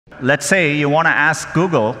Let's say you want to ask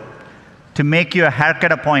Google to make you a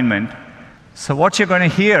haircut appointment. So what you're going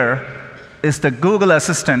to hear is the Google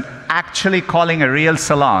Assistant actually calling a real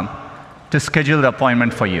salon to schedule the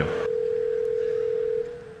appointment for you.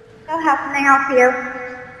 So how can I help you?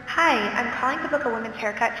 Hi, I'm calling to book a women's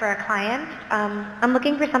haircut for a client. I'm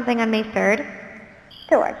looking for something on May 3rd.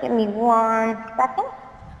 Sure, give me 1 second.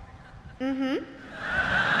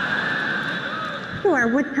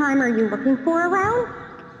 Sure, what time are you looking for around?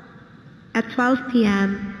 At 12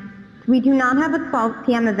 p.m. We do not have a 12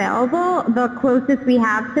 p.m. available. The closest we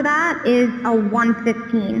have to that is a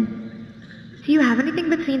 1:15. Do you have anything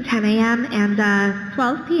between 10 a.m. and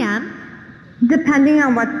 12 p.m.? Depending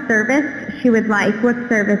on what service she would like. What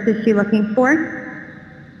service is she looking for?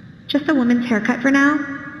 Just a woman's haircut for now.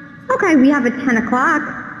 Okay, we have a 10 o'clock.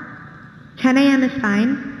 10 a.m. is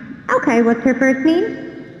fine. Okay, what's her first name?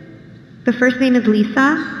 The first name is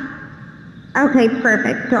Lisa. Okay,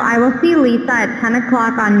 perfect. So I will see Lisa at 10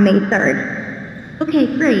 o'clock on May 3rd. Okay,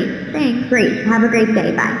 great. Thanks. Great. Have a great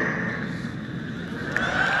day. Bye.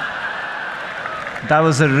 That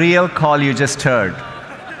was a real call you just heard.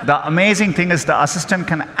 The amazing thing is the assistant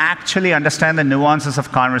can actually understand the nuances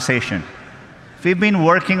of conversation. We've been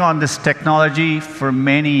working on this technology for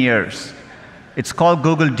many years. It's called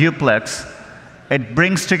Google Duplex. It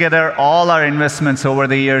brings together all our investments over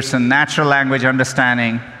the years in natural language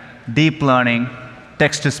understanding, deep learning,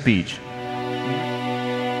 text-to-speech.